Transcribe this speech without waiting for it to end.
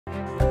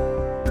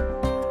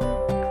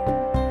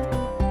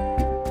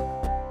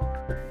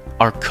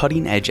Our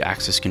cutting-edge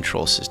access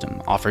control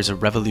system offers a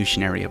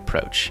revolutionary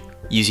approach,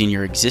 using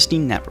your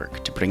existing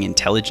network to bring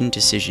intelligent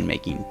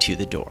decision-making to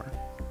the door.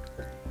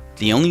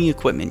 The only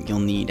equipment you'll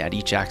need at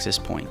each access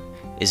point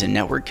is a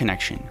network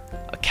connection,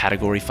 a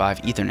Category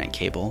 5 Ethernet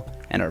cable,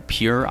 and our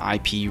pure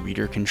IP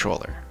reader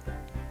controller.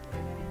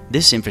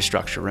 This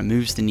infrastructure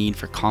removes the need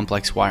for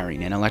complex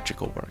wiring and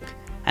electrical work,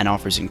 and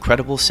offers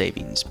incredible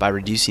savings by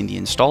reducing the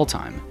install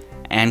time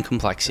and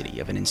complexity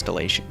of an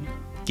installation,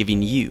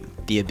 giving you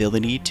the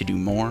ability to do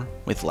more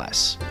with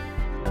less.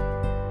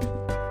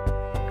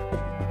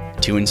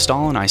 To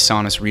install an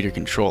Isonas reader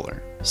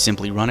controller,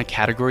 simply run a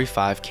Category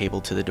 5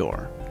 cable to the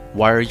door,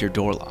 wire your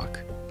door lock,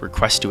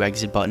 request to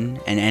exit button,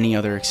 and any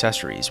other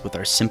accessories with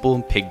our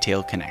simple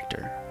pigtail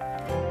connector.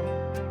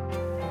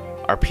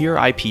 Our pure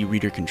IP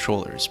reader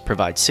controllers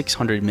provide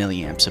 600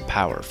 milliamps of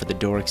power for the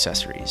door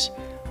accessories,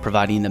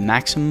 providing the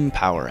maximum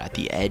power at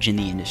the edge in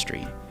the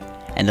industry,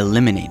 and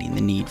eliminating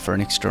the need for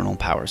an external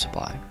power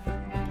supply.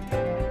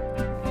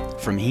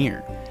 From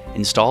here,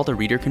 install the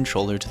reader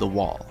controller to the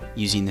wall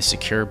using the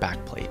secure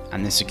backplate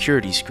and the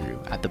security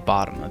screw at the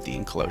bottom of the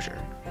enclosure.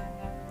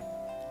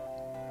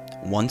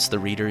 Once the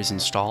reader is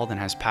installed and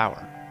has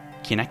power,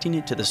 connecting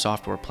it to the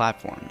software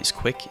platform is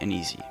quick and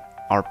easy.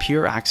 Our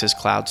Pure Access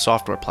Cloud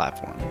software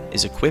platform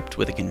is equipped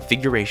with a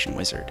configuration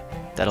wizard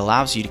that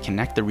allows you to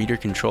connect the reader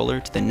controller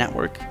to the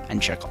network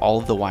and check all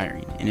of the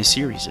wiring in a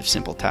series of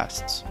simple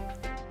tests.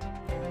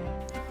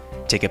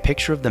 Take a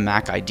picture of the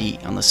MAC ID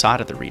on the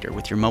side of the reader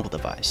with your mobile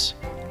device.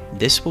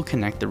 This will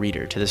connect the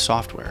reader to the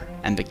software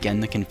and begin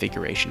the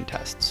configuration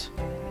tests.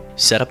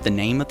 Set up the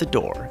name of the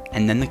door,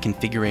 and then the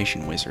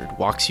configuration wizard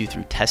walks you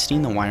through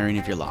testing the wiring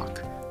of your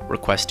lock,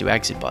 request to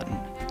exit button,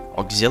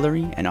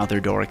 auxiliary, and other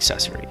door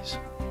accessories.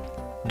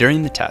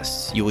 During the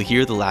tests, you will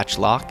hear the latch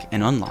lock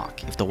and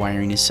unlock if the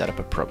wiring is set up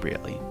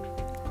appropriately.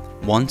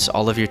 Once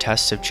all of your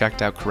tests have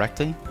checked out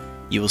correctly,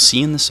 you will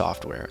see in the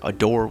software a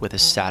door with a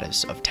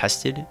status of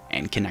tested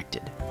and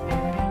connected.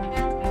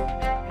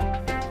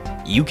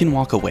 You can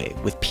walk away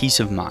with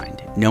peace of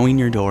mind knowing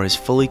your door is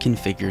fully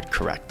configured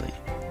correctly.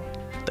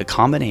 The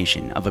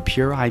combination of a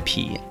pure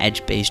IP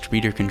edge-based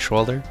reader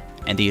controller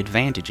and the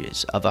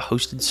advantages of a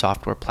hosted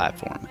software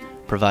platform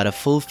provide a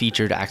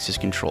full-featured access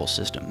control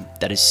system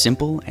that is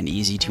simple and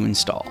easy to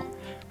install,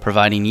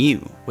 providing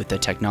you with the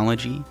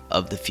technology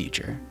of the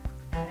future.